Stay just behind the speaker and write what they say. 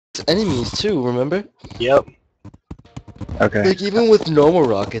enemies too, remember? Yep. Okay. Like, even with normal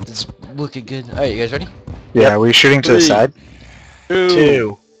rockets, it's looking good. Alright, you guys ready? Yeah, Yep. are we shooting to the 3, side?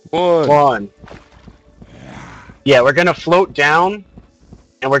 2, 1. 1. Yeah, we're gonna float down,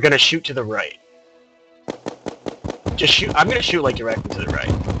 and we're gonna shoot to the right. Just shoot. I'm gonna shoot like directly to the right.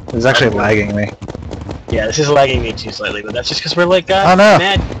 It's actually lagging me. Yeah, this is lagging me too slightly, but that's just because we're like Oh, no.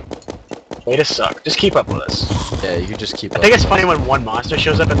 mad. Way to suck. Just keep up with us. Yeah, you can just keep I up think it's with funny us. when one monster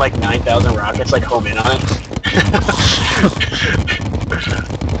shows up and like 9,000 rockets like home in on it.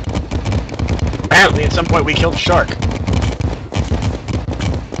 Apparently, at some point we killed a shark.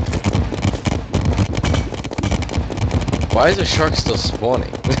 Why is a shark still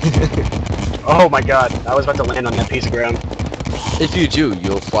spawning? Oh my god, I was about to land on that piece of ground. If you do,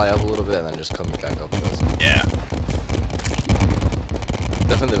 you'll fly up a little bit and then just come back up with us. Yeah.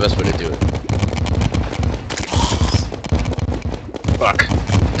 Definitely the best way to do it. Fuck.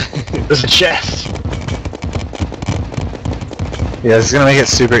 There's a chest. Yeah, it's gonna make it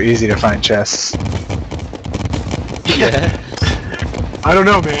super easy to find chests. Yeah. I don't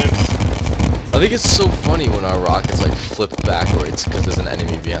know, man. I think it's so funny when our rockets like flip backwards because there's an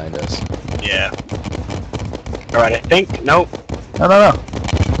enemy behind us. Yeah. Alright, I think... Nope. No, no, no.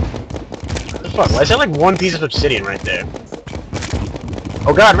 What the fuck? Why is there like one piece of obsidian right there?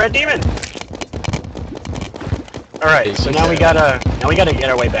 Oh god, red demon! Alright, so now we gotta get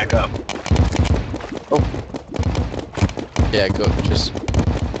our way back up. Oh. Yeah, go, just...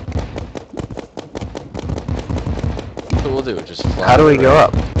 What we'll do, just fly. How do we go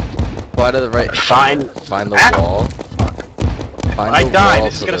up? Fly to the right. Find the wall. Find I the died, wall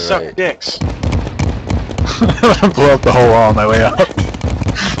this is to gonna the suck right. dicks. Blow up the whole wall on my way up.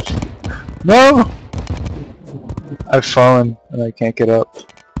 No! I've fallen and I can't get up.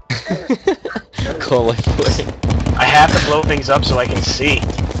 Call like play. I have to blow things up so I can see.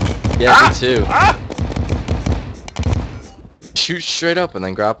 Yeah, me too. Ah! Shoot straight up and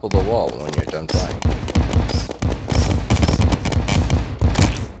then grapple the wall when you're done flying.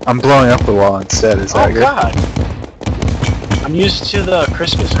 I'm blowing up the wall instead, is that Oh good? god! I'm used to the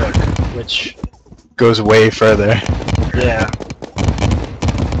Christmas hook, which... Goes way further. Yeah.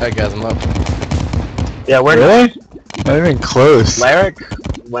 Alright guys, I'm up. Yeah, we're Really? Not even close. Larrick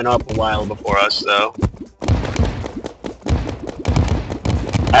went up a while before us, though.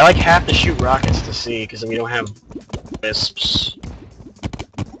 I like have to shoot rockets to see, because we don't have wisps.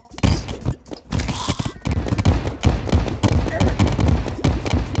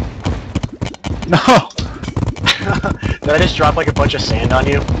 No! Did I just drop like a bunch of sand on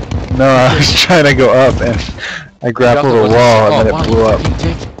you? No, I was trying to go up and I grappled a wall and then it blew up.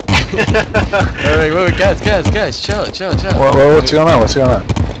 Alright, wait, guys, chill. What's going on? What's going on?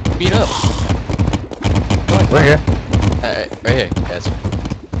 Meet up. Come on. We're here. Alright, right here, guys.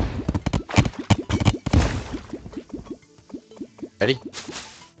 Ready?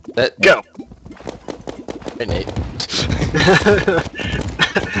 Set. Go! Hey, Nate.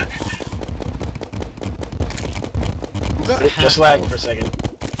 Just lag for a second.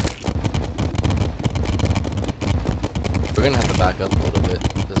 We're gonna have to back up a little bit.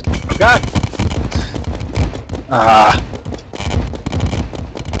 Oh god! Ah.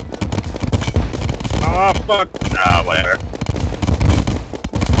 Oh fuck! Ah, whatever.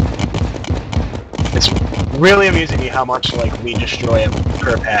 It's really amusing me how much like we destroy him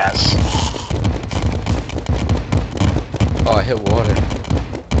per pass. Oh, I hit water.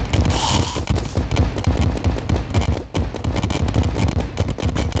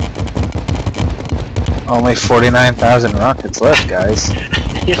 Only 49,000 rockets left, guys.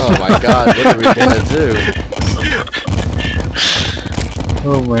 Oh my god, what are we gonna do?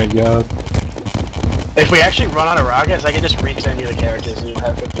 Oh my god. If we actually run out of rockets, I can just resend you the characters and you'll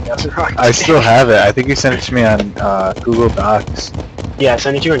have 50,000 rockets. I still have it. I think you sent it to me on Google Docs. Yeah,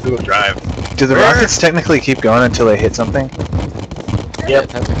 send it to you on Google Drive. Do the rockets technically keep going until they hit something? Yep,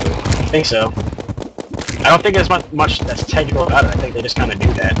 Technically. I think so. I don't think there's much that's technical about it. I think they just kind of do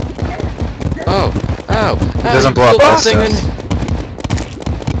that. Oh, ow. It doesn't blow up that thing us,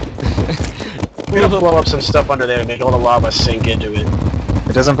 We're gonna blow up some stuff under there and make all the lava sink into it.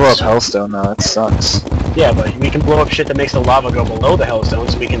 It doesn't blow up Hellstone though, that sucks. Yeah, but we can blow up shit that makes the lava go below the hellstone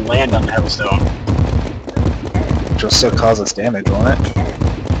so we can land on the hellstone. Which will still cause us damage, won't it?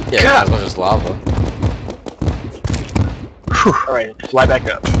 Yeah, God. as much as lava. Alright, fly back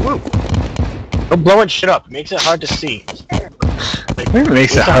up. Woo! We're blowing shit up. Makes it hard to see. Maybe it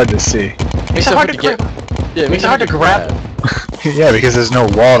makes it hard to see. Makes it hard to grab. Yeah, it makes it hard to grab. Yeah, because there's no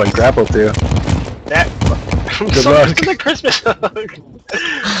wall to grapple to. That. Good luck. The Christmas hug.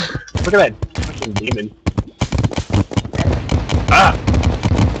 Look at that fucking demon. Ah!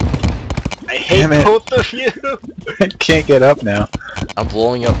 Damn it. both of you. I can't get up now. I'm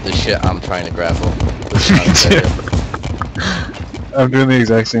blowing up the shit I'm trying to grapple. This is not a good idea. I'm doing the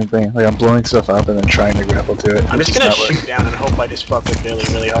exact same thing. Like I'm blowing stuff up and then trying to grapple to it. I'm just It's gonna not shoot working. down and hope I just fuck with Billy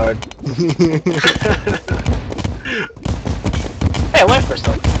really hard. Hey, life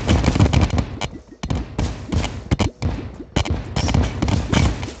crystal.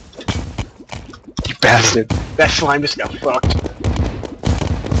 You bastard. That slime just got fucked.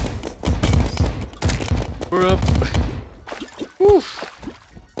 We're up. Woof.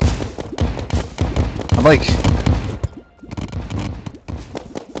 I'm like,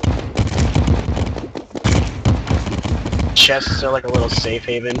 Chests are like a little safe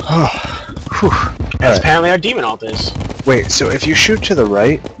haven. oh, whew. That's Alright. apparently our demon altars. Wait, so if you shoot to the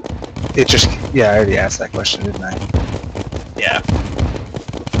right, it just, yeah, I already asked that question, didn't I? Yeah.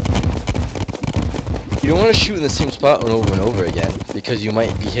 You don't want to shoot in the same spot over and over again, because you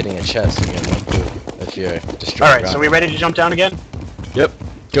might be hitting a chest and you're not blue if you're destroying. Alright, so we ready to jump down again? Yep.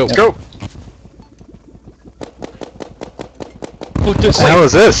 Go. Yep. Go! Look What this the hell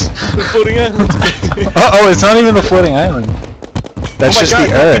is this? The floating island. Oh, it's not even the floating island. That's oh my just god, the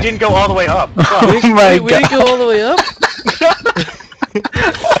no, we earth. didn't go all the way up. Oh Fuck. my We didn't god. go all the way up.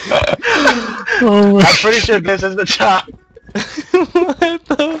 Oh my I'm pretty sure this is the top. What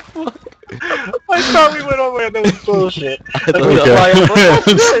the fuck? I thought we went all the way up, that was bullshit. Like, we Okay. fly up, like,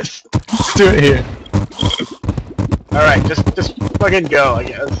 what's this? Let's do it here. Alright, just fucking go, I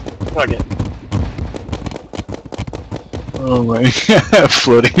guess. Fuck it. Oh my god.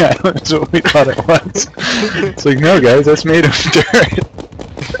 Floating island is what we thought it was. It's like, no guys, that's made of dirt.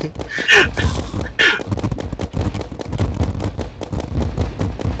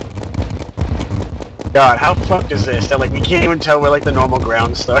 God, how fucked is this? That like we can't even tell where like the normal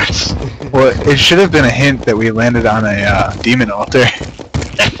ground starts. Well, it should have been a hint that we landed on a demon altar.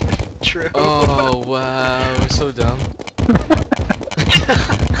 True. Oh wow, we're so dumb.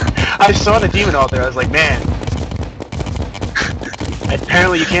 I saw the demon altar, I was like, man.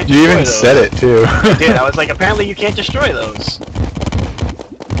 Apparently you can't You destroy even those. said it too. I did, I was like, apparently you can't destroy those.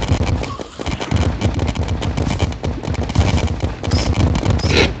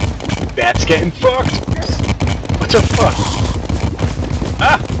 That's getting fucked! What the fuck?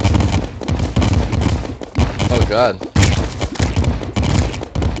 Ah! Oh god.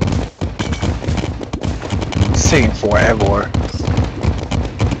 It's taking forever.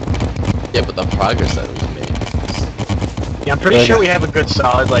 Yeah, but the progress that we made. Yeah, I'm pretty Okay. sure we have a good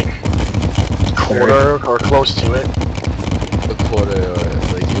solid, like, quarter or close to it. A quarter or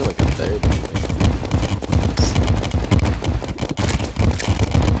like even like a third. Maybe.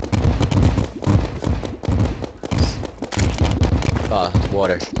 Ah,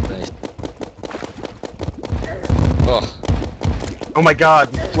 water. Nice. Oh. Oh my god,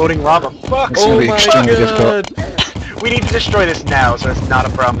 floating lava. Fuck! It's gonna be extremely difficult. We need to destroy this now so it's not a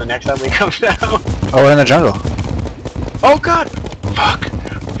problem the next time we come down. Oh, we're in the jungle. Oh god! Fuck!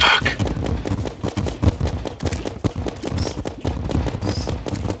 Fuck!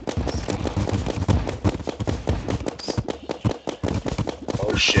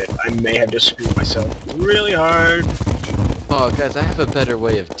 Oh shit, I may have just screwed myself really hard. Oh guys, I have a better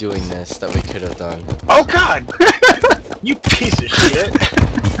way of doing this that we could have done. Oh god! You piece of shit!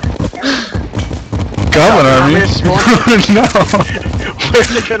 Goblin I'm army. gonna spawn- No.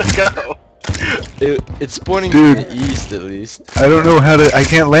 Where's it gonna go? It's spawning Dude. in the east at least. I don't know how to. I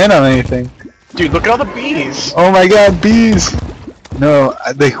can't land on anything. Dude, look at all the bees! Oh my god, bees! No,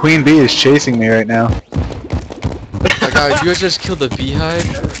 the queen bee is chasing me right now. Oh my god, you just killed the beehive?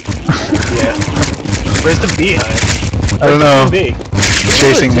 Yeah. Where's the beehive? I don't know. Bee? It's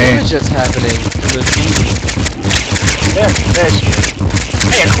chasing Look at the me. damage that's happening from the bee. There's shit.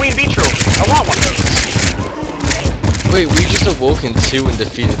 Hey, a queen bee trophy! I want one of those. Wait, we just awoken two and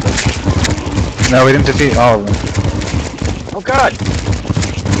defeated them. No, we didn't defeat all of them. Oh god!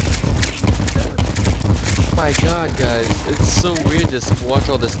 Oh my god, guys, it's so weird to watch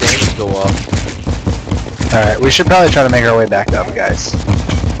all this damage go off. Alright, we should probably try to make our way back up, guys.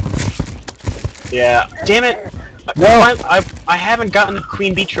 Yeah. Damn it! No. I haven't gotten the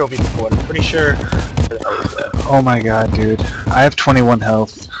queen bee trophy before. I'm pretty sure. Oh my god, dude. I have 21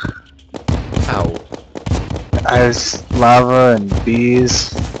 health. Ow. There's lava and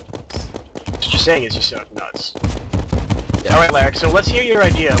bees. What you're saying is you sound nuts. Yeah. Alright, Larry, so let's hear your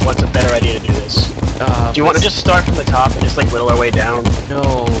idea of what's a better idea to do this. Do you want to just start from the top and just like whittle our way down?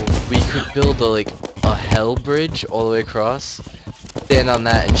 No, we could build a hell bridge all the way across, stand on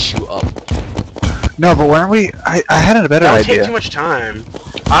that and shoot up. No, but weren't we? I had a better That would take idea. too much time.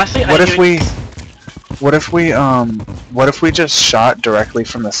 Honestly, What if we? What if we just shot directly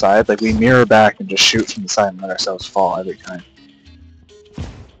from the side? Like we mirror back and just shoot from the side and let ourselves fall every time.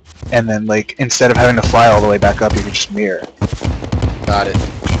 And then like instead of having to fly all the way back up, you can just mirror. Got it.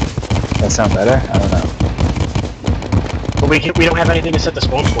 That sound better? I don't know. But we don't have anything to set the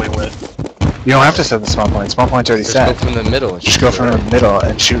spawn point with. You don't have to set the spawn point. Spawn point's already Just set. go from the middle. And Just shoot go to from the the right. middle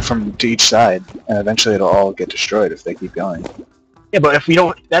and shoot from to each side, and eventually it'll all get destroyed if they keep going. Yeah, but if we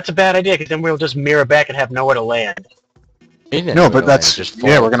don't, that's a bad idea because then we'll just mirror back and have nowhere to land. You didn't No, have but to that's land, just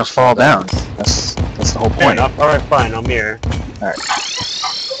yeah, we're gonna just fall down. That's the whole Fair point. enough. All right, fine. I'll mirror. Alright.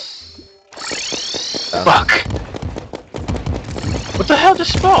 Fuck. What the hell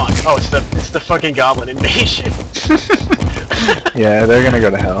just spawned? Oh, it's the fucking goblin invasion. Yeah, they're gonna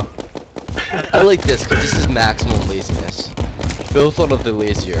go to hell. I like this because this is maximum laziness. Bill thought of the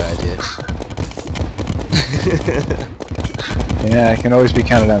lazier idea. Yeah, I can always be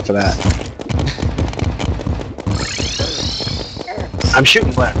counted on for that. I'm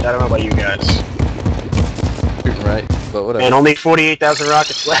shooting left. I don't know about you guys. Shooting right, but whatever. And only 48,000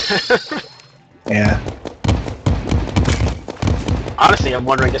 rockets left. Yeah. Honestly, I'm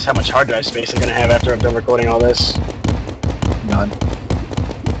wondering just how much hard drive space I'm gonna have after I'm done recording all this. None.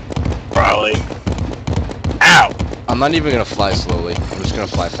 Probably. Ow! I'm not even gonna fly slowly. I'm just gonna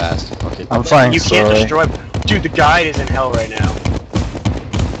fly fast. Fuck it. I'm flying You can't slowly. destroy. Dude, the guide is in hell right now.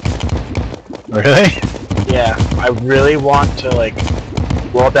 Really? Yeah, I really want to like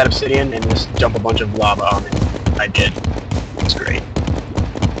blow up that obsidian and just dump a bunch of lava on it. I did. It's great.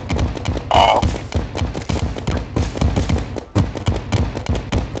 Oh.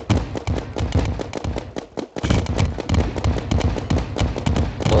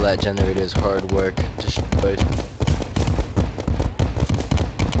 Well, that generator's hard work destroyed.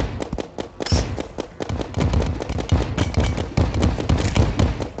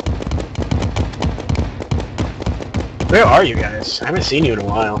 Where are you guys? I haven't seen you in a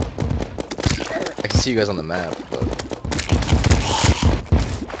while. I can see you guys on the map, but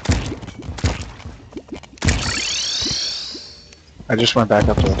I just went back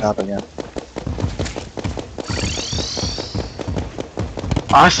up to the top again.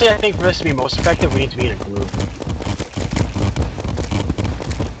 Honestly, I think for this to be most effective, we need to be in a group.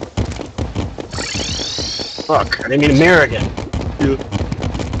 Fuck, I didn't mean to mirror again.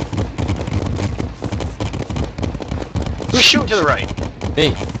 Who's shooting to the right?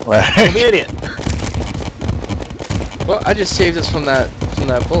 me. I'm the idiot. Well, I just saved us from that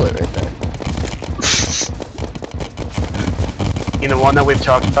bullet right there. You know, one that we've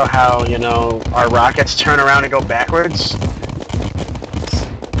talked about how, you know, our rockets turn around and go backwards?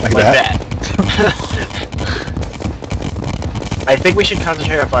 Like Like that? that. I think we should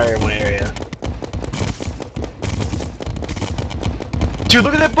concentrate our fire in one area. Dude,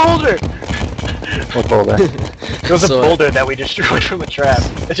 look at that boulder! What boulder? There was a So- boulder that we destroyed from a trap.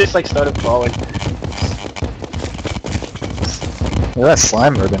 It just like started falling. Look at that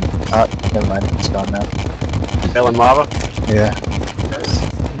slime ribbon. Oh, never mind. It's gone now. Fell in lava. Yeah.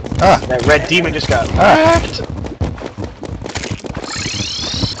 Ah! That red demon just got Ah. wrecked.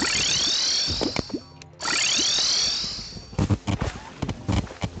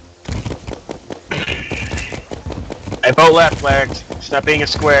 I vote left, flagged. Stop being a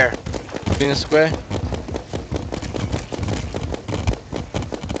square. Being a square?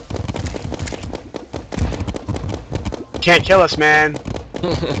 Can't kill us, man.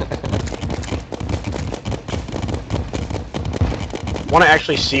 Want to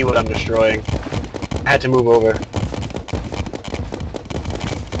actually see what I'm destroying. I had to move over.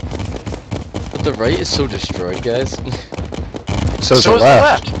 But the right is so destroyed, guys. So's So the is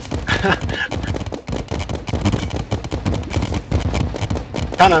left. the left.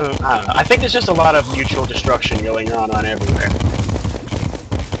 Kind of, I don't know. I think there's just a lot of mutual destruction going on everywhere.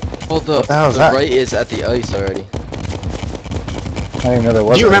 Well, What the hell is the that? right is at the ice already. I didn't even know there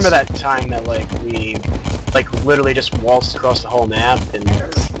was. Do you remember ice. that time that like we, like literally just waltzed across the whole map and,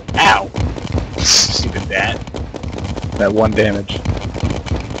 ow, stupid bat. That one damage.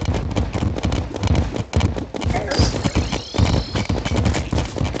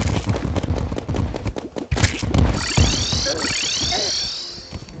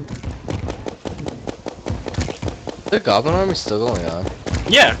 The goblin army still going on.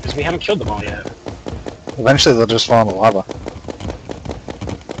 Yeah, because we haven't killed them all yet. Eventually they'll just fall in the lava.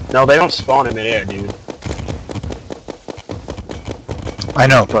 No, they don't spawn in midair, dude. I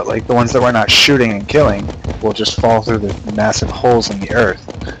know, but like the ones that we're not shooting and killing will just fall through the massive holes in the earth.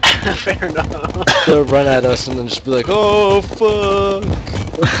 Fair enough. They'll run at us and then just be like, oh fuck.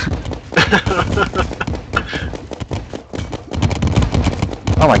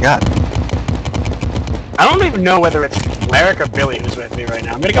 Oh my god. I don't even know whether it's Larrick or Billy who's with me right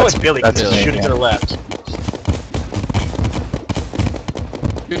now. I'm gonna go with Billy because that's he's Billy, shooting yeah. to the left.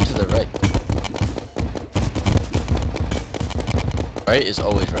 Shoot to the right. Right is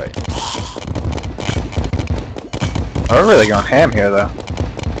always right. We're really going ham here, though.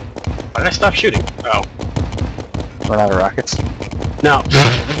 Why did I stop shooting? Oh. Run out of rockets. No.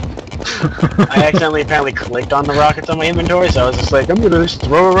 I accidentally apparently clicked on the rockets on my inventory, so I was just like, I'm gonna just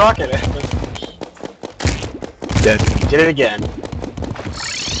throw a rocket at him. Dead. Did it again.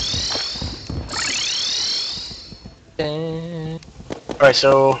 Alright,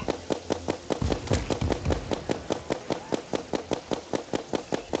 so...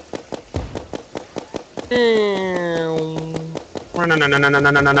 No.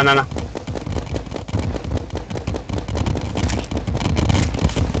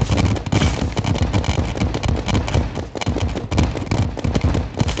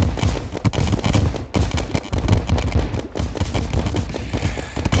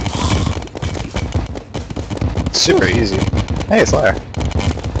 Super easy. Hey, it's Larry.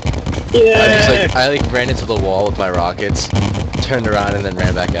 Yeah. I ran into the wall with my rockets, turned around and then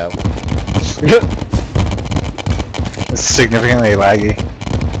ran back out. It's significantly laggy.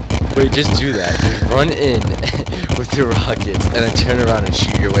 Wait, just do that. Just run in with your rockets and then turn around and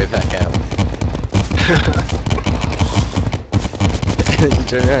shoot your way back out. And then you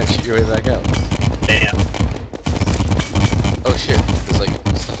turn around and shoot your way back out. Damn. Oh shit, there's like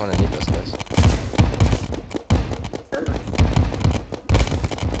stuff underneath us, guys.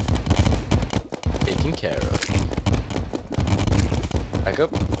 Taken care of. Back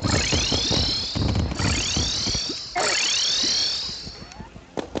up.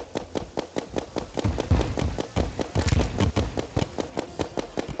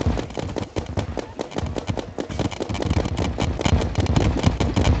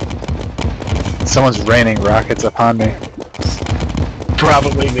 Someone's raining rockets upon me.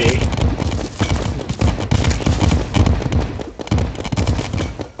 Probably me.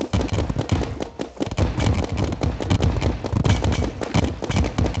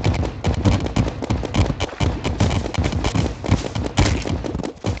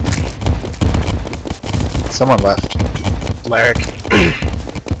 Someone left. Larrick.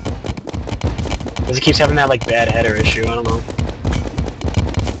 Because he keeps having that, like, bad header issue, I don't know.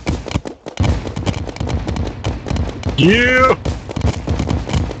 Yeah!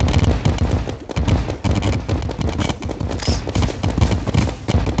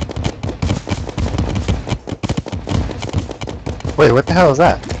 Wait, what the hell is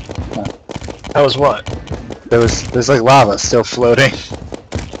that? That was what? There's like lava still floating.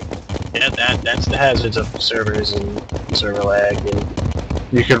 Yeah, that's the hazards of servers and server lag and...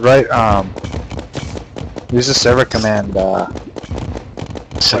 You could write, use the server command,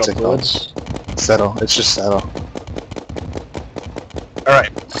 Settle it called? fluids. Settle. It's just settle.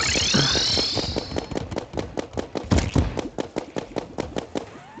 Alright.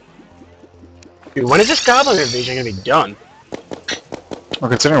 Dude, when is this goblin invasion gonna be done? Well,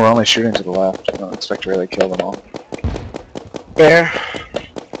 considering we're only shooting to the left, I don't expect to really kill them all. Fair.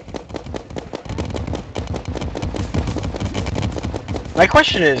 My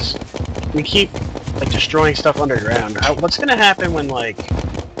question is, we keep, like, destroying stuff underground. What's gonna happen when, like,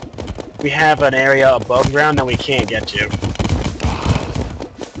 we have an area above ground that we can't get to?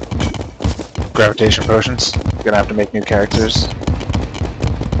 Gravitation potions. You're gonna have to make new characters.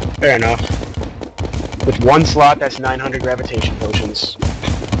 Fair enough. With one slot, that's 900 gravitation potions.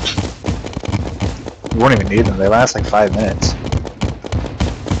 You won't even need them. They last like 5 minutes.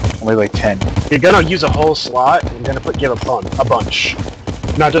 Only like 10. You're gonna use a whole slot, and you're gonna give a bunch.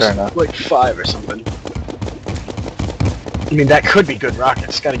 Not Fair just, enough. like, 5 or something. I mean, that could be good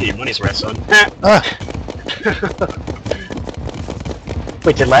rockets. Gotta get your money's worth, son. Ah!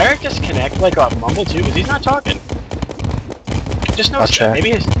 Wait, did Larrick just connect, like, off Mumble, too? Because he's not talking. Just noticed that. check.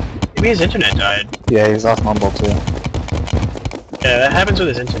 Maybe his internet died. Yeah, he's off Mumble too. Yeah, that happens with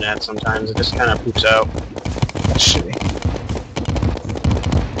his internet sometimes. It just kind of poops out. That's shitty.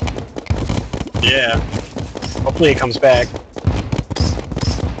 Yeah. Hopefully it comes back.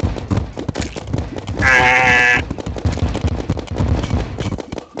 Ah.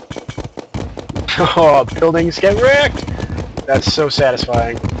 Oh, buildings get wrecked! That's so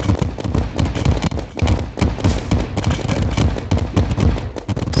satisfying.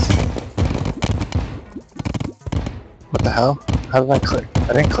 What the hell? How did I click?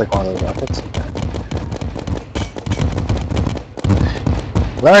 I didn't click one of those rockets.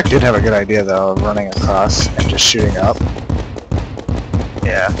 Larrick did have a good idea though, of running across and just shooting up.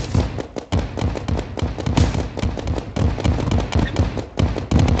 Yeah.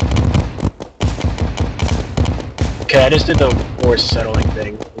 Okay, I just did the force settling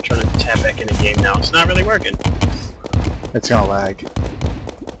thing. I'm trying to tap back in the game now. It's not really working. It's gonna lag.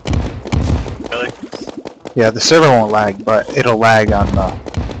 Really? Yeah, the server won't lag, but it'll lag on the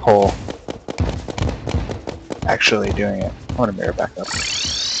whole actually doing it. I want to mirror back up. Are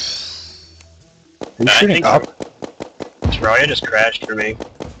you I shooting think up? Terraria just crashed for me.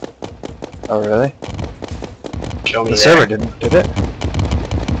 Oh, really? Show me The there. server didn't, did it?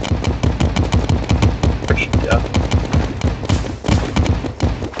 Yeah.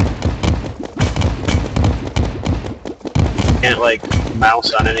 Can't like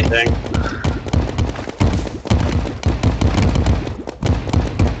mouse on anything.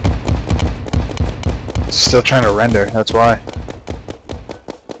 Still trying to render, that's why.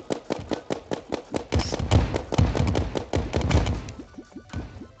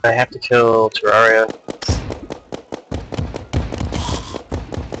 I have to kill Terraria.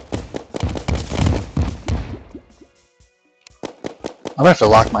 I'm gonna have to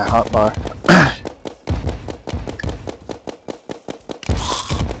lock my hotbar.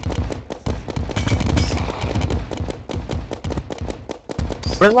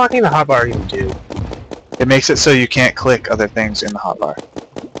 What does locking the hotbar even do? It makes it so you can't click other things in the hotbar,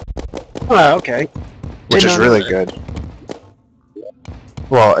 Oh, okay. which is Didn't know really that. good.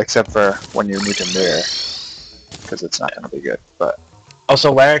 Well, except for when you need to mirror, because it's not gonna be good, but...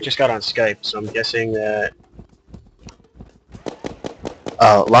 Also, Larry just got on Skype, so I'm guessing that...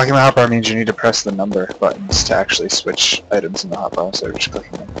 locking the hotbar means you need to press the number buttons to actually switch items in the hotbar instead of just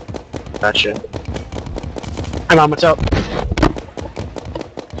clicking them. Gotcha. Hi Mom, what's up?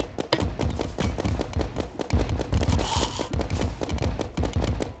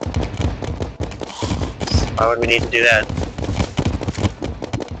 Why would we need to do that?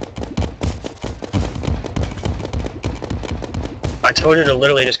 I told you to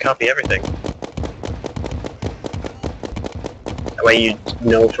literally just copy everything. That way you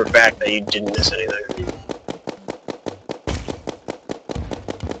know for a fact that you didn't miss anything.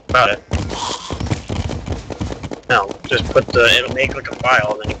 About it. No, just put the, it'll make like a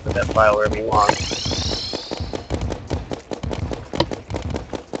file, and then you put that file wherever you want.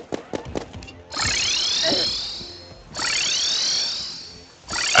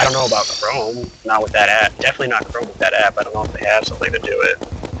 I don't know about Chrome, not with that app. Definitely not Chrome with that app. I don't know if they have something to do it.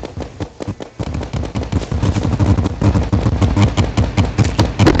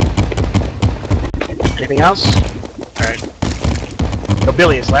 Anything else? Alright. Oh,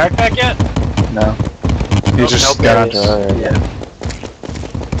 Billy, is Larry back yet? No. You Nope, just nope, got there onto he is. our... Yeah.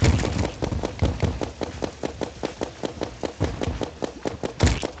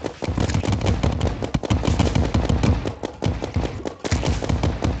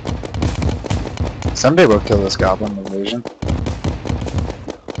 Someday we'll kill this goblin illusion.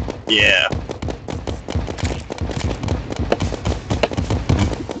 Yeah.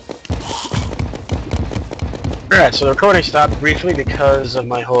 Alright, so the recording stopped briefly because of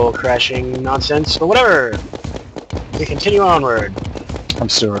my whole crashing nonsense, but whatever! We continue onward. I'm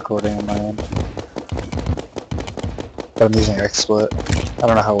still recording on my end. But I'm using XSplit. I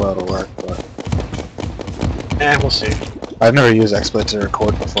don't know how well it'll work, but... We'll see. I've never used XSplit to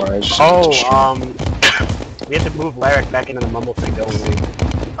record before, I just use it to stream. We have to move Larry back into the mumble thing, don't we?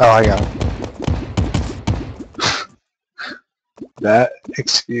 Oh, I got it. That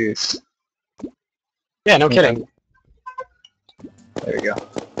excuse. Yeah, no kidding. There we go.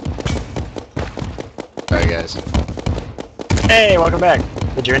 Alright, guys. Hey, welcome back.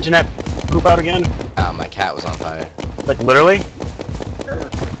 Did your internet poop out again? My cat was on fire. Like, literally?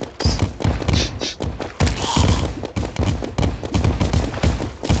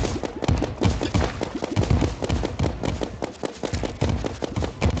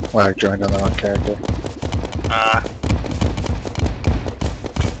 Well, I joined on the wrong character.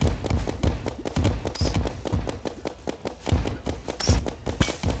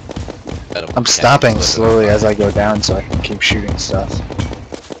 I'm stopping slowly as I go down so I can keep shooting stuff.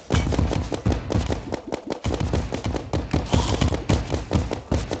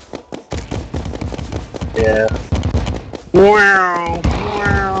 Yeah. Wow!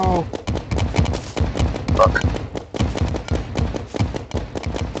 Wow! Fuck.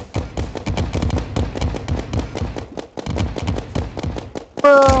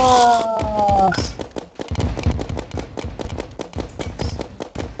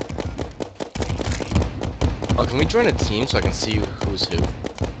 Oh, can we join a team so I can see who's who?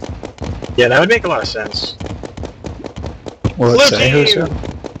 Yeah, that would make a lot of sense. Will it say who's who?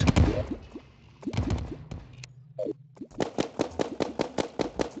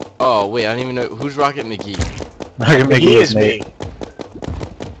 Oh, wait, I don't even know. Who's Rocket McGee? Rocket McGee is me.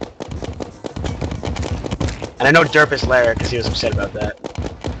 And I know Derp is Lara because he was upset about that.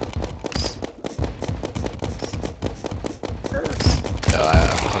 No,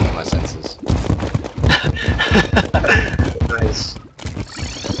 I'm coming to my senses. Nice.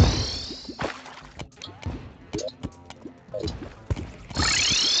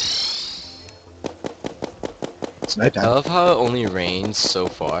 It's I nighttime. love how it only rains so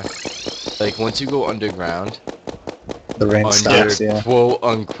far. Like, once you go underground, The rain stops, yeah.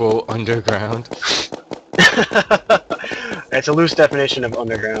 quote-unquote underground. It's a loose definition of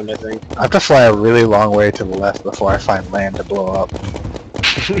underground, I think. I have to fly a really long way to the left before I find land to blow up.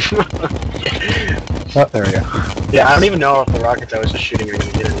 Oh, there we go. Yeah, I don't even know if the rockets I was just shooting are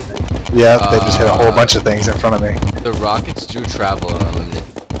gonna get anything. Yeah, they just hit a whole bunch of things in front of me. The rockets do travel on unlimited.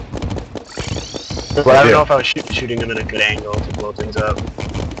 But I don't know if I was shooting them in a good angle to blow things up.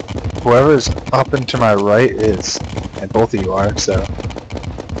 Whoever's up and to my right is, and both of you are, so.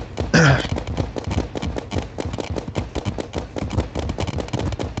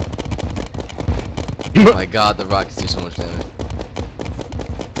 Oh my god, the rockets do so much damage.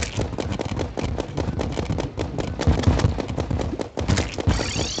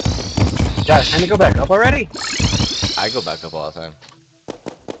 Josh, time to go back up already? I go back up all the time.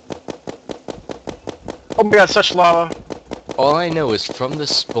 Oh my god, such lava. All I know is from the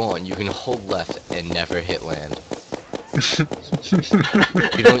spawn, you can hold left and never hit land. if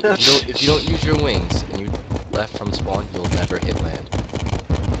you don't use your wings and you left from spawn, you'll never hit land.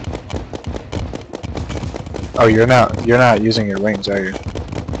 Oh, you're not using your wings, are you?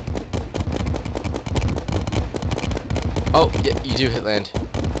 Oh, yeah, you do hit land.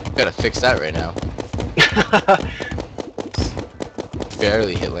 Gotta fix that right now.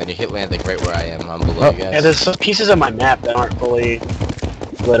 Barely hit land. You hit land like right where I am. I'm below you guys. Yeah, there's some pieces of my map that aren't fully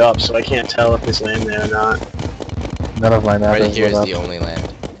lit up, so I can't tell if there's land there or not. None of my map Right is here lit is up. the only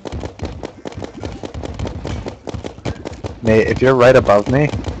land. Nate, if you're right above me,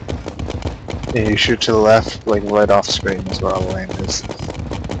 and you shoot to the left, like right off screen is where all the land is.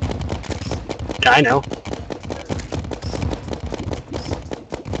 Yeah, I know.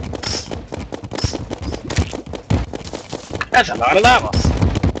 That's a lot of lava.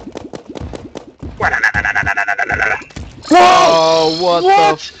 Whoa! What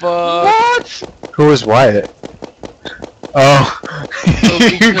the fuck? What? Who is Wyatt? Oh,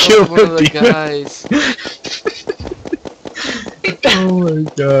 you killed one of the demon. guys. Oh my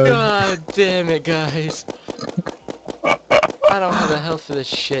god. God damn it, guys. I don't have the health for this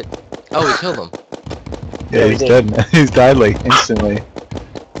shit. Oh, we killed him. Yeah, he's dead. He's died like instantly.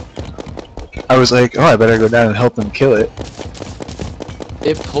 I was like, oh, I better go down and help him kill it.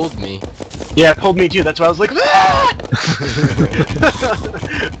 It pulled me. Yeah, it pulled me too. That's why I was like, ah!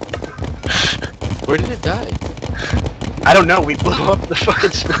 Where did it die? I don't know. We blew up the fucking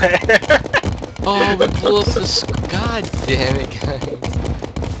square. Oh, we blew up the God damn it,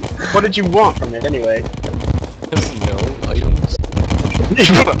 guys. What did you want from it anyway? No items.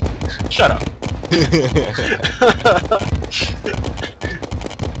 Shut up.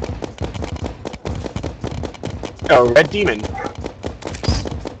 Oh, red demon.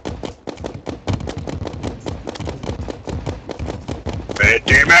 Red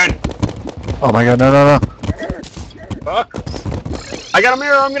demon. Oh my god, no, no, no. Fuck. I got a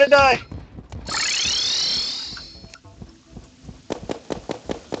mirror. I'm gonna die.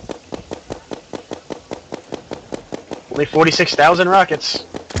 Only 46,000 rockets.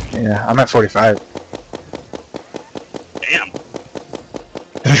 Yeah, I'm at 45. Damn.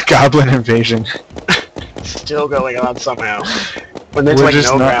 Goblin invasion. Still going on somehow. When there's We're like just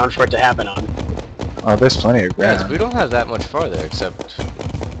no not- ground for it to happen on. Oh, there's plenty of Guys, ground. we don't have that much farther, except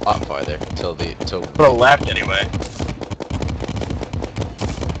a lot farther till To the left anyway.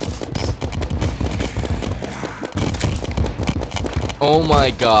 Oh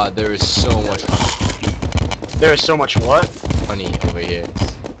my god, there is so much There is so much what? honey over here.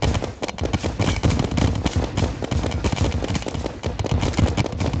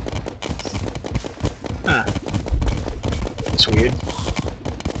 Huh. It's weird.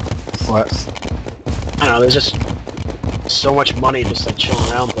 What? I don't know, there's just so much money just like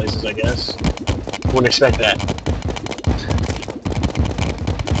chilling around places, I guess. Wouldn't expect that.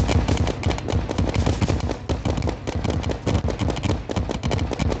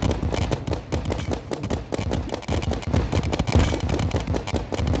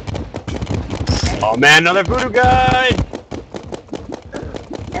 Oh man, another voodoo guy!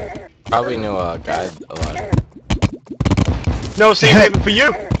 Probably know a guy a lot. No, same haven for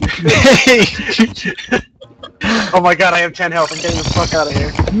you! Oh my god, I have 10 health, I'm getting the fuck out of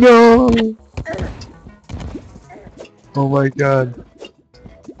here. No! Oh my god.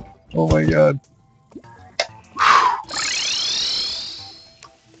 Oh my god.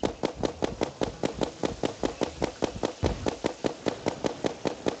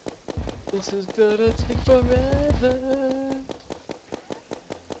 This is gonna take forever.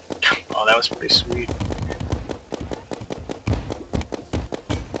 Oh, that was pretty sweet.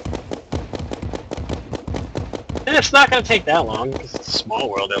 And it's not gonna take that long, because it's a small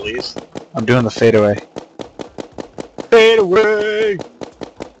world at least. I'm doing the fadeaway. Fade away!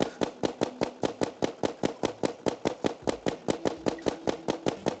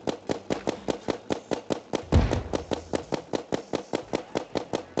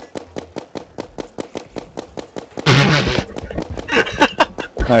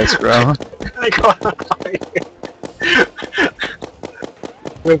 Nice, bro. I caught on fire.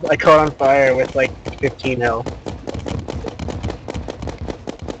 I caught on fire with like 15 health.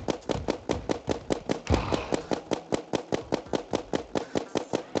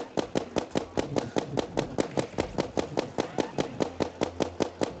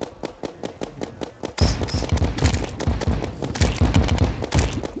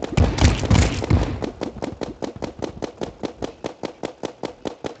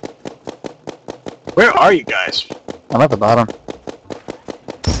 Where are you guys? I'm at the bottom.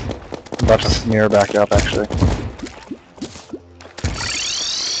 I'm about to mirror back up, actually.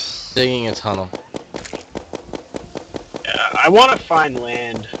 Digging a tunnel. I want to find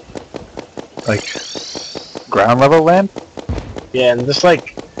land. Like, ground level land? Yeah, and just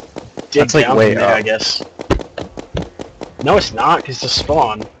like dig That's, like, down way from there, up. I guess. No, it's not, because it's a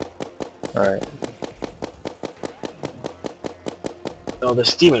spawn. Alright. Well,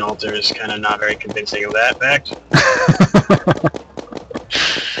 this demon altar is kind of not very convincing of that fact.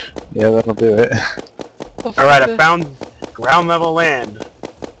 Yeah, that'll do it. Alright, I found ground level land.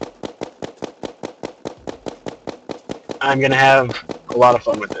 I'm gonna have a lot of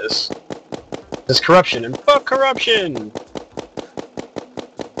fun with this. There's corruption, and fuck corruption!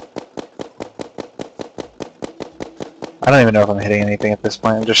 I don't even know if I'm hitting anything at this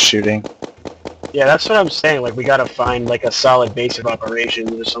point, I'm just shooting. Yeah, that's what I'm saying, like we gotta find like a solid base of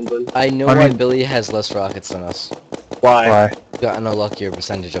operations or something. I know I why mean- Billy has less rockets than us. Why? Why? Gotten a luckier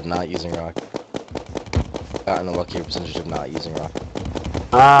percentage of not using rock. Gotten a luckier percentage of not using rock.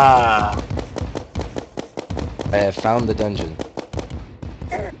 Ah, I have found the dungeon.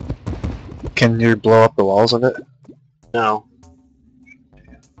 Can you blow up the walls of it? no.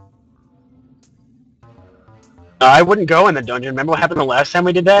 I wouldn't go in the dungeon. Remember what happened the last time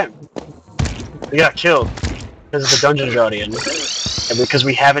we did that? We got killed. Because of the dungeon guardian. And because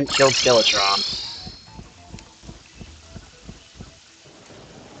we haven't killed Skeletron.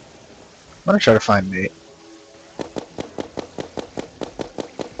 I'm gonna try to find Nate.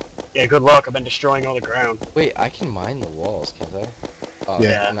 Yeah, good luck. I've been destroying all the ground. Wait, I can mine the walls, can't I? Oh,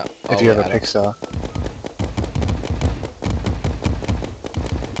 Yeah, no. If Oh, you have wait, a I don't- pick saw.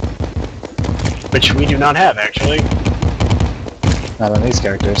 Which we do not have, actually. Not on these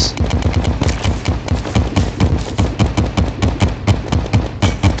characters.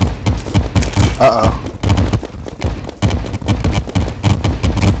 Uh-oh.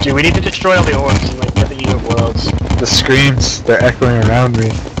 Dude, we need to destroy all the orbs and like get the Eater Worlds. The screams, they're echoing around me.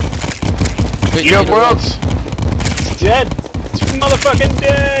 Wait, Eater Eater Worlds! It's dead! It's motherfucking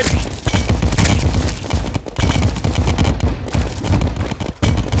dead!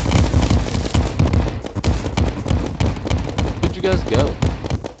 Where'd you guys go?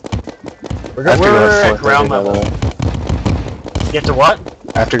 We're, I have to go we're at at ground 4:30, by the level. way. You have to what?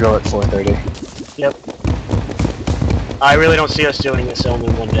 I have to go at 4:30. Yep. I really don't see us doing this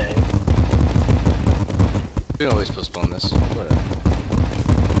only one day. We can always postpone this. Whatever.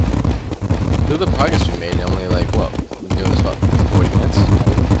 Look at the progress we made in only like, what? We've been doing this about 40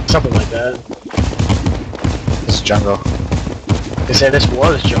 minutes? Something like that. This jungle. They say this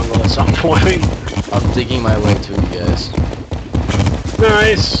was jungle at some point. I'm digging my way to you guys.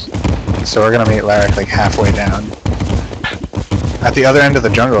 Nice! So we're gonna meet Larrick like halfway down. At the other end of the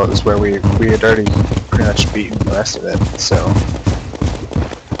jungle is where we had already pretty much beaten the rest of it, so...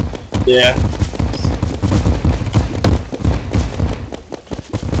 Yeah.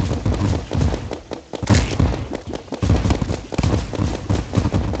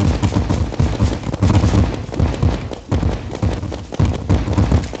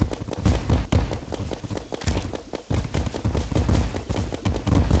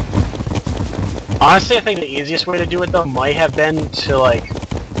 Honestly, I think the easiest way to do it though might have been to like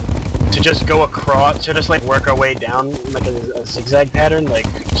to just go across, to just like work our way down like a zigzag pattern, like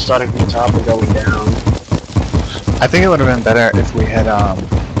starting from the top and going down. I think it would have been better if we had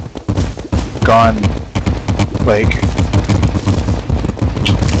gone like...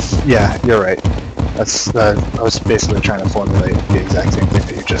 Yeah, you're right. That's I was basically trying to formulate the exact same thing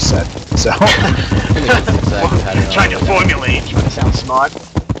that you just said, so... Exactly. Trying to formulate, trying to sound smart.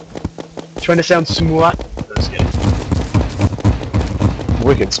 Trying to sound smart. That's good.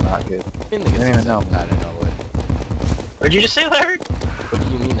 Wicked smart, kid. I mean, like a I don't even know. zigzag pattern all the way. What did you just say, Larry? What do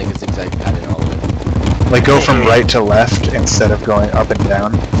you mean, like a zigzag pattern all the way? Like go from right to left instead of going up and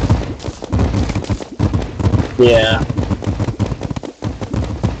down. Yeah.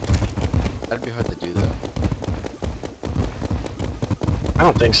 That'd be hard to do, though. I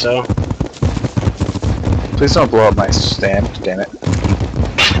don't think so. Please don't blow up my stand, damn it.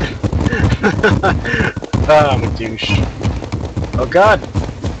 Oh, I'm a douche. Oh god.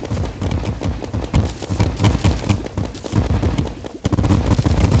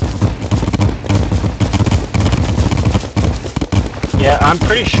 Yeah, I'm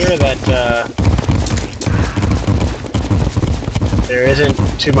pretty sure that there isn't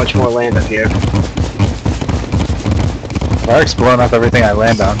too much more land up here. Mark's blowing up everything I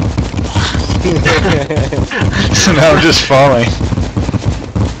land on. So now I'm just falling.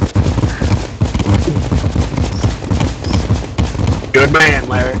 Good man,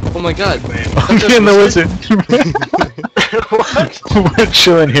 Larry. Oh my god. Man. Me and the wizard. What? We're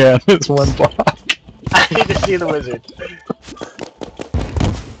chilling here on this one block. I need to see the wizard.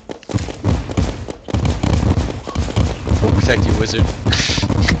 We'll protect you, wizard.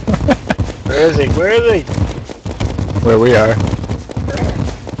 Where is he? Where is he? Where we are.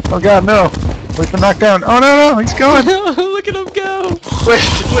 Oh god, no! We've been knocked down. Oh no, no, he's going! Look at him go!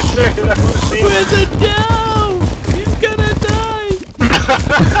 Wizard, I want to see him. Wizard, no! He's gonna die!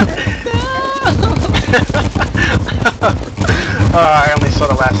 Oh, I only saw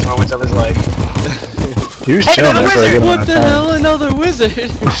the last moments of his life. He was Hey, chilling there for a good What amount the of time. hell? Another wizard!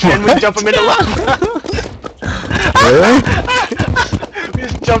 And we dump him into lava. Really? We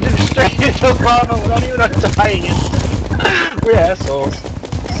just jumped him straight into lava without even untying it. We're assholes.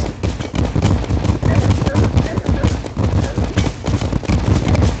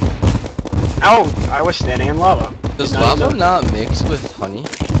 Oh, I was standing in lava. Does No, lava no. not mix with honey?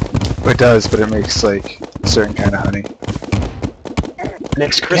 It does, but it makes like a certain kind of honey.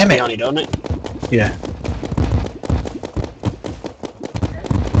 Makes Damn crispy it. honey, don't it? Yeah.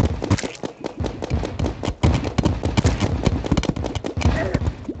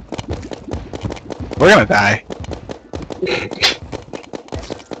 We're gonna die.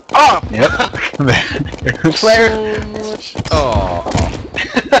 Oh! Yep. Flare! Oh.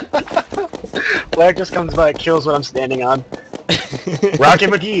 Flare just comes by and kills what I'm standing on. Rocket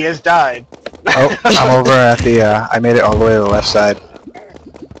McGee has died. Oh, I'm over at the, I made it all the way to the left side.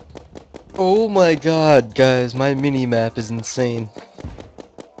 Oh my god, guys, my mini map is insane.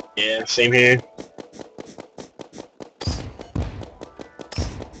 Yeah, same here.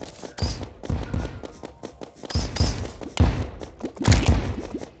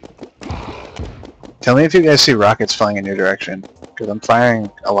 Tell me if you guys see rockets flying in your direction, because I'm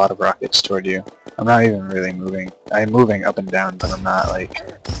firing a lot of rockets toward you. I'm not even really moving. I'm moving up and down, but I'm not, like...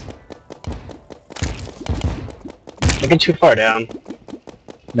 Looking too far down.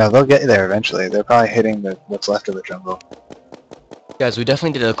 No, they'll get there eventually. They're probably hitting the what's left of the jungle. Guys, we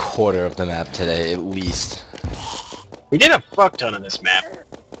definitely did a quarter of the map today, at least. We did a fuck ton on this map.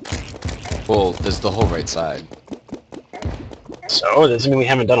 Well, there's the whole right side. So, doesn't mean we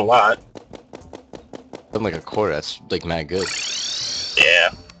haven't done a lot. Done like a quarter, that's like mad good.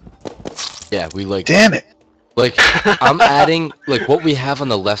 Yeah. Yeah, we like... Damn it! Like, I'm adding, like, what we have on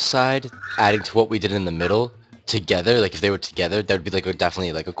the left side, adding to what we did in the middle, together, like, if they were together, that would be, like,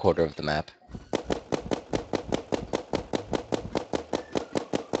 definitely, like, a quarter of the map.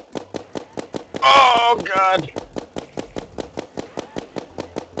 Oh, God.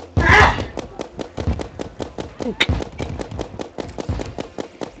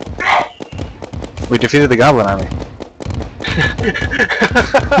 We defeated the goblin army.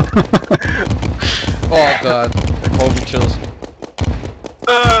 Oh, God. Holy chills.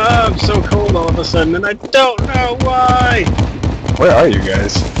 I'm so cold all of a sudden, and I don't know why. Where are you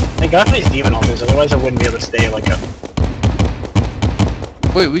guys? Thank God these demon altars, otherwise I wouldn't be able to stay like a...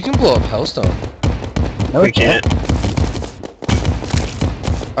 Wait, we can blow up Hellstone. No, We can't.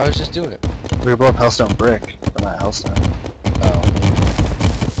 I was just doing it. We could blow up Hellstone brick, but not Hellstone. Oh.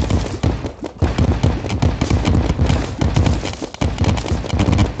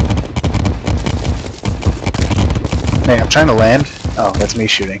 Hey, I'm trying to land. Oh, that's me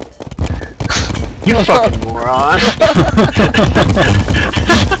shooting. You fucking moron.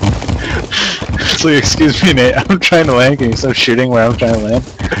 So excuse me, Nate. I'm trying to land. Can you stop shooting where I'm trying to land?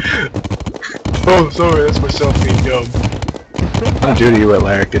 Oh, sorry, that's myself being dumb. Don't do to you what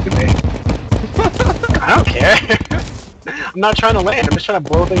Larry did to me. I don't care. I'm not trying to land, I'm just trying to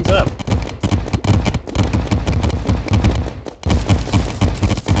blow things up.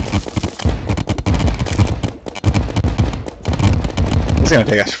 It's gonna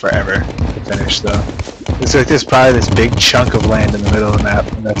take us forever to finish, though. It's like there's probably this big chunk of land in the middle of the map,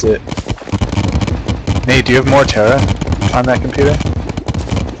 and that's it. Nate, do you have more Terra on that computer?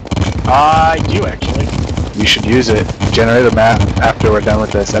 I do, actually. You should use it. Generate a map after we're done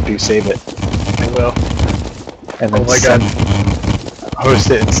with this, after you save it. I will. And then Oh my God. host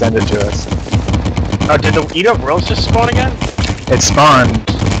it and send it to us. Oh, did the Eat Up Worlds just spawn again? It spawned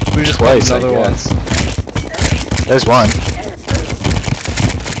We just twice, I another one. guess. There's one.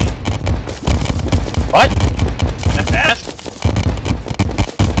 What? That fast?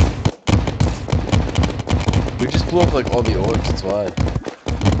 We just blew up like all the orbs, that's why.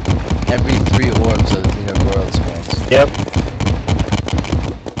 Every 3 orbs a world spawns. Yep.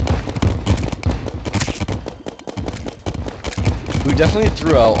 We definitely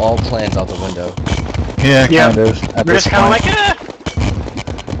threw out all plans out the window. Yeah, Yeah. kind of. At We're this just kind of point. like, eh.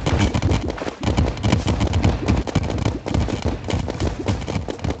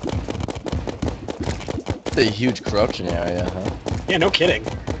 It's a huge corruption area, huh? Yeah, no kidding.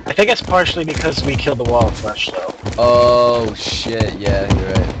 I think it's partially because we killed the wall of flesh, though. Oh shit, yeah,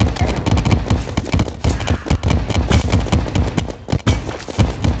 you're right.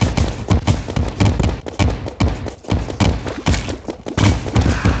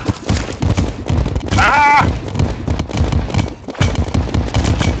 Ah!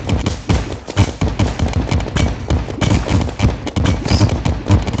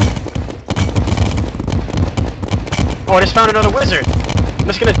 Oh, I just found another wizard. I'm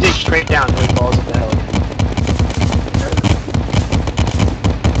just gonna dig straight down until he falls into hell again.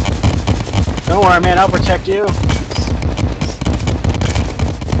 Don't worry, man. I'll protect you.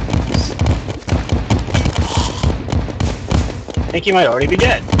 I think he might already be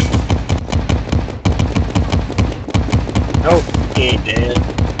dead. Nope, he ain't dead.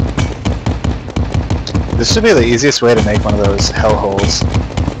 This would be the easiest way to make one of those hell holes.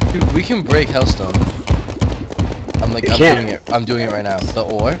 Dude, we can break Hellstone. I'm You can. I'm doing it right now. The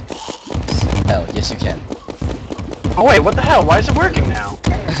ore? Hell, yes you can. Oh wait, what the hell? Why is it working now?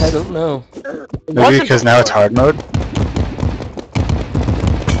 I don't know. It Maybe wasn't because now it's before. hard mode?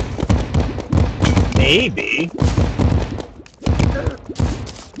 Maybe.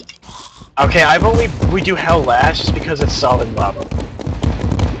 Okay, we do hell last just because it's solid lava.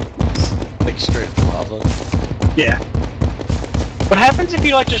 Like straight lava. Yeah. What happens if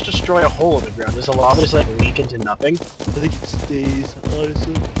you like just destroy a hole in the ground? Does the lava just like leak into nothing? I think it stays,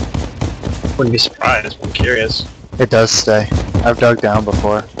 honestly. Wouldn't be surprised. I'm curious. It does stay. I've dug down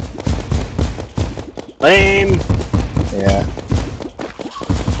before. Lame. Yeah.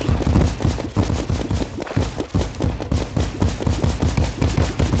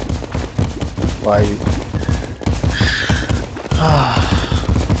 Why?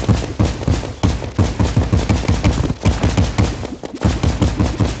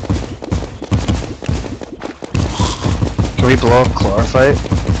 Can we blow up chlorophyte?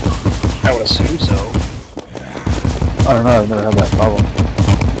 I would assume so. I don't know, I've never had that problem.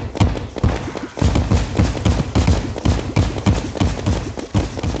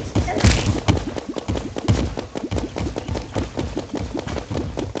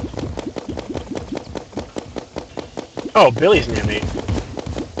 Oh, Billy's near me.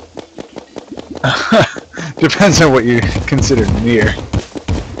 Depends on what you consider near.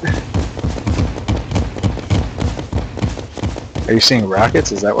 Are you seeing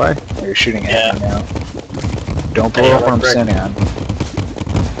rockets? Is that why? Or you're shooting at me now? Don't blow Yeah, up what I'm that's right. standing on.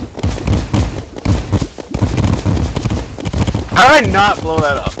 How did I not blow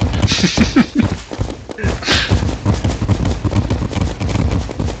that up?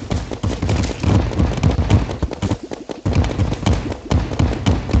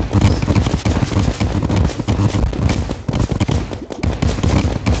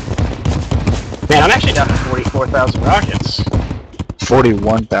 Man, I'm actually down to 44,000 rockets.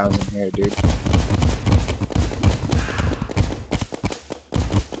 41,000 here, dude.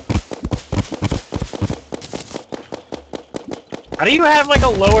 How do you have like a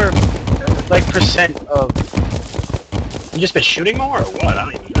lower like percent of? You just been shooting more or what? I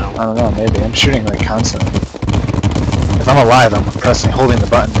don't even know. I don't know, maybe. I'm shooting like constantly. If I'm alive, I'm holding the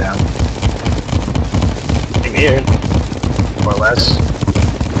button down. Same here, more or less.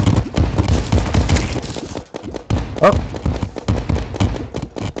 Oh.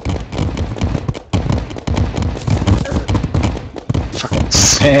 Fucking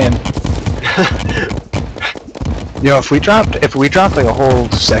sand. Yo, if we dropped like a whole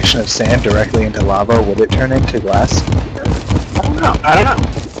section of sand directly into lava, would it turn into glass? I don't know. I don't know.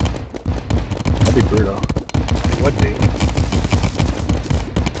 That'd be brutal. It would be.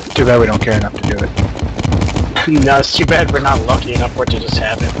 Too bad we don't care enough to do it. No, it's too bad we're not lucky enough for it to just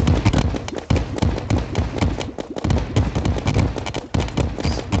happen.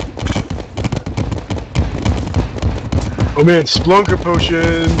 Oh man, Splunker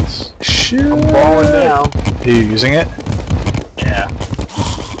potions! Shoot. I'm balling now. Are you using it? Yeah.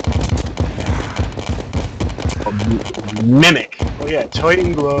 Mimic. Oh yeah,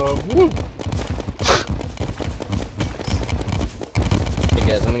 Titan Glove. Woo! Hey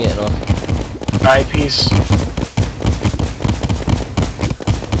guys, I'm getting off. Alright, peace.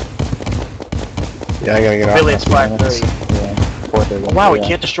 Yeah, I gotta get off. Really, it's in a few minutes. 5:30. Yeah, 4:30. Oh, wow, we yeah.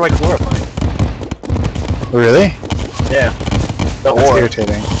 can't destroy Chlorophine. Really? Yeah. The That's ore.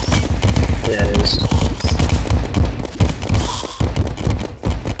 irritating. Yeah, it is.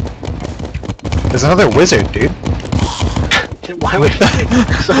 There's another wizard, dude. Why would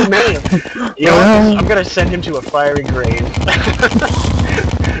so many? You know what? I'm gonna send him to a fiery grave.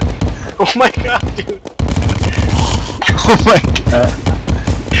 Oh my god, dude. Oh my god.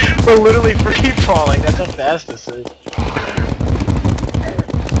 We're literally free falling. That's how fast this is.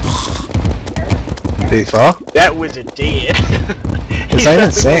 Did he fall? That wizard dead. It's not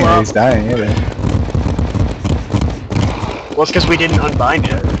even saying that he's dying either. Well, it's because we didn't unbind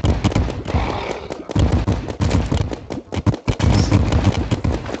it.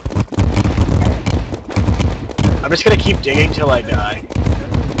 I'm just gonna keep digging till I die.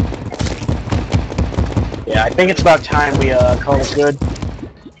 Yeah, I think it's about time we call it good.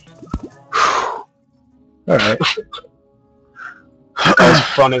 Alright. That was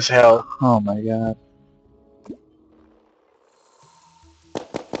fun as hell. Oh my god.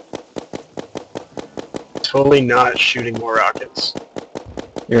 Totally not shooting more rockets.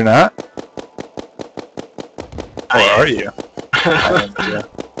 You're not? I Or am. are you? I am, yeah.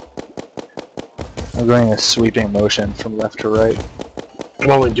 I'm going a sweeping motion from left to right.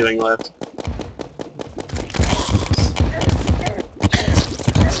 I'm only doing left.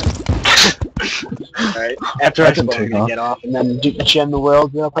 Alright, after I I can spawn, I'm take gonna off. get off and then gem the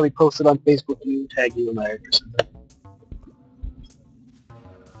world, then I'll probably post it on Facebook and tag you in there or something.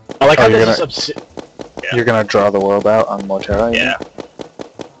 I like Oh, how you're this gonna- is Yeah. You're gonna draw the world out on Terraria? Yeah.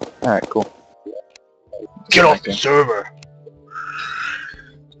 Alright, cool. Get off the server!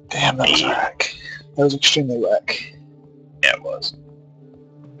 Damn, that was whack. That was extremely whack. Yeah, it was.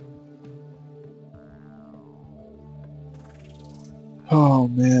 Oh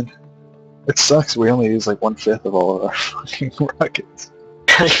man. It sucks we only use like 1/5 of all of our fucking rockets.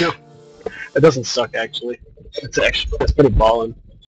 I know. It doesn't suck, actually. It's pretty ballin'.